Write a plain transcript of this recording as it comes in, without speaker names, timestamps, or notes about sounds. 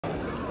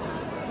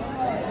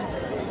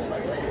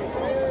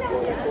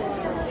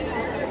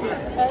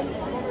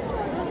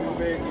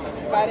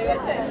Pare la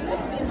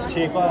testa.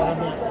 Sì, qua.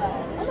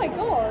 Oh my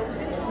god.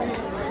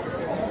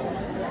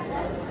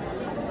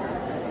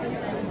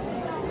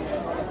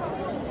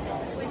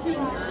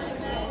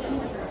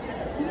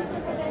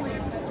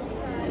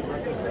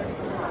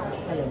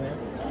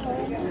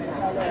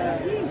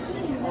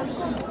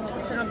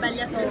 Sono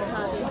belli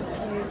attrezzati.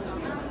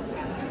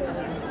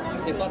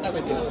 Si fatta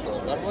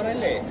questo,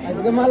 l'arborelle?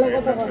 Che male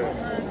cosa fa?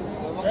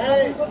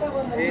 Devi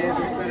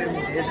stare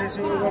bene,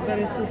 se vuoi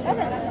guardare tutto.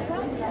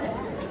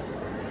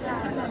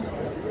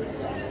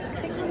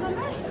 Secondo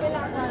me è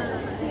la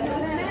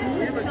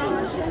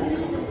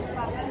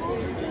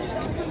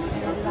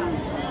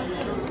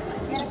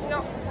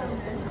no.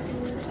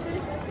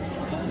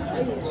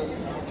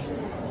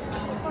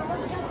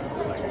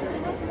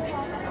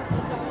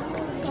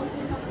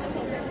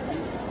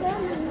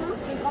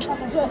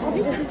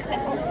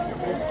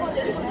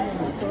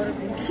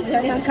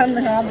 Yang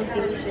kamera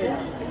begitu.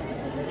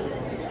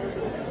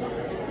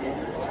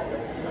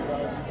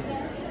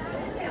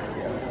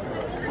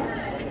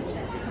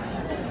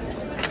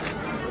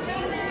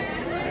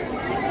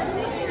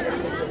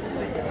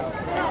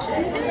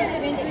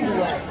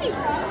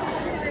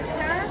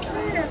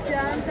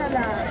 Pianta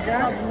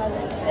larga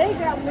e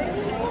gambe.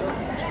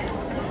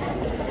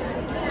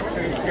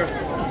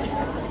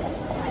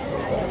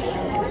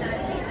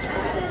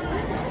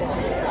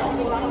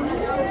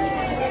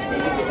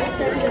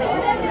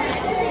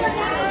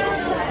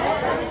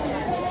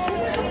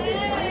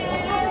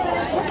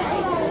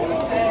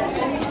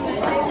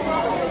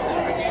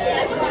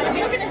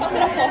 Io che ne faccio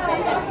la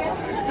foto.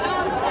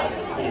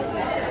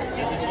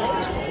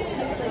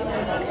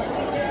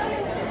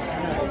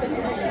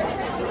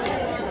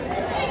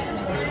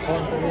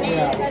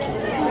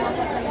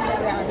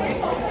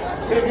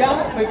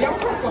 Beviamo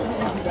qualcosa di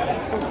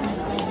diverso.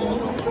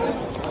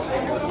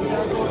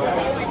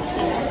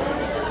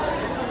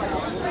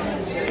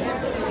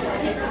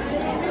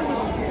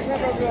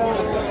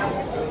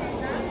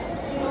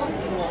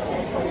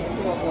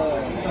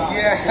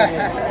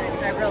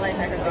 I realize I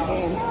heard the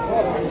game.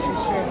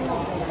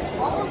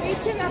 Oh,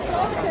 dice una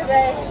forte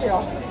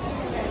vecchio.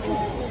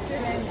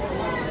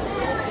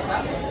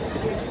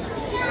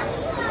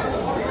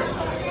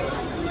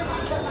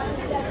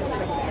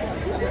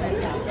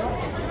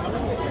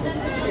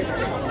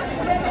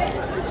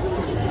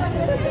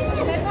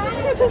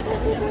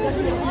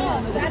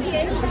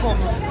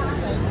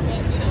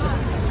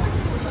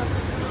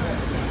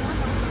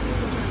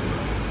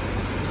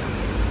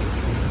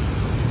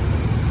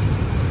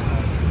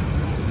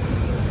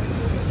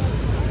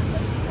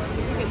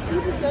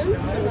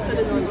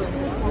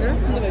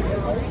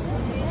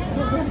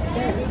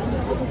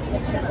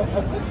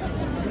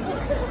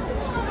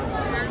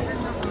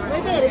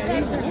 Vuoi bere? Sei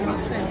hai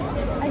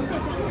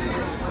sete?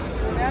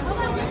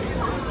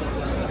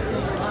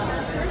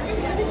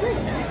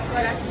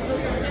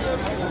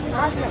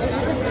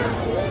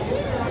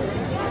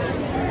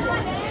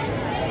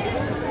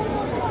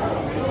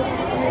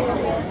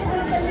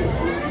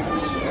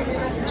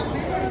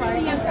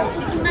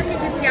 Una che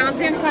ti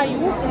piace anche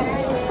aiuto.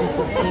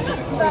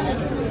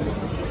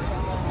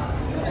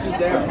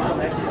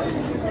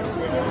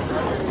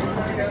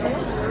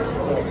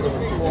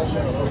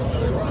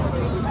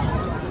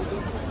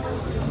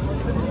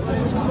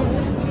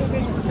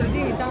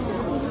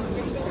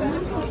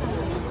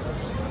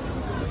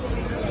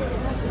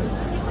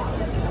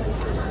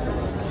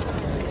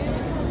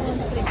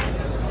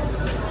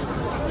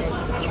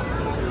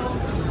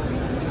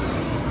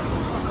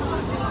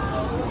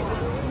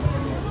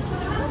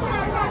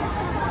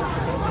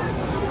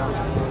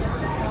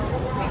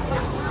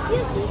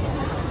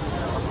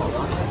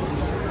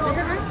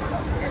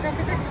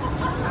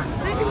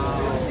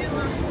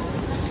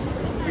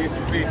 Che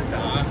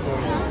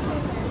spettacolo!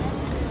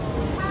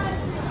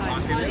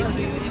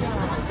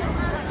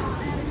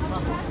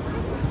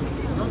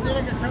 Non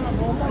dire che c'è una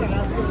bomba,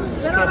 ragazzi.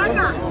 Però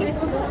raga,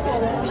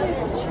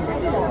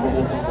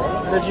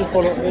 Leggi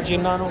il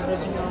nano,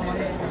 leggi il nano.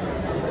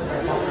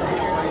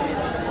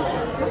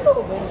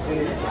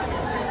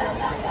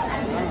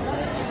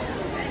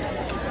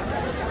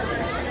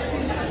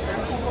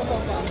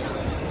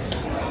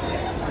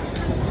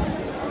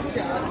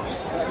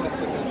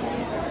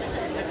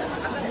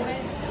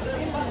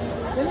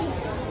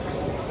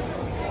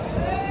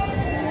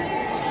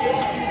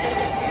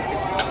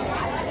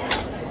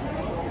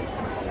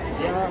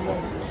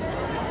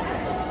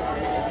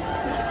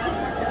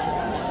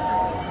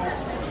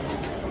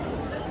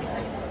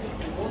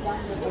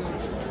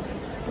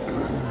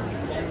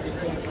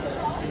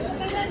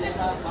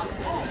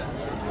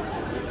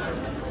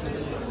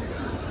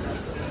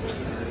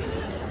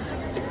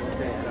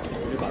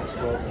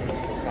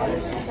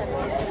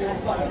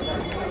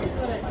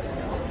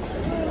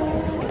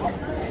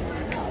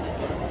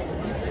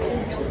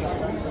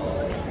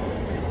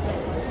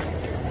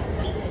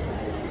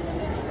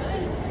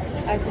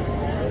 ecco.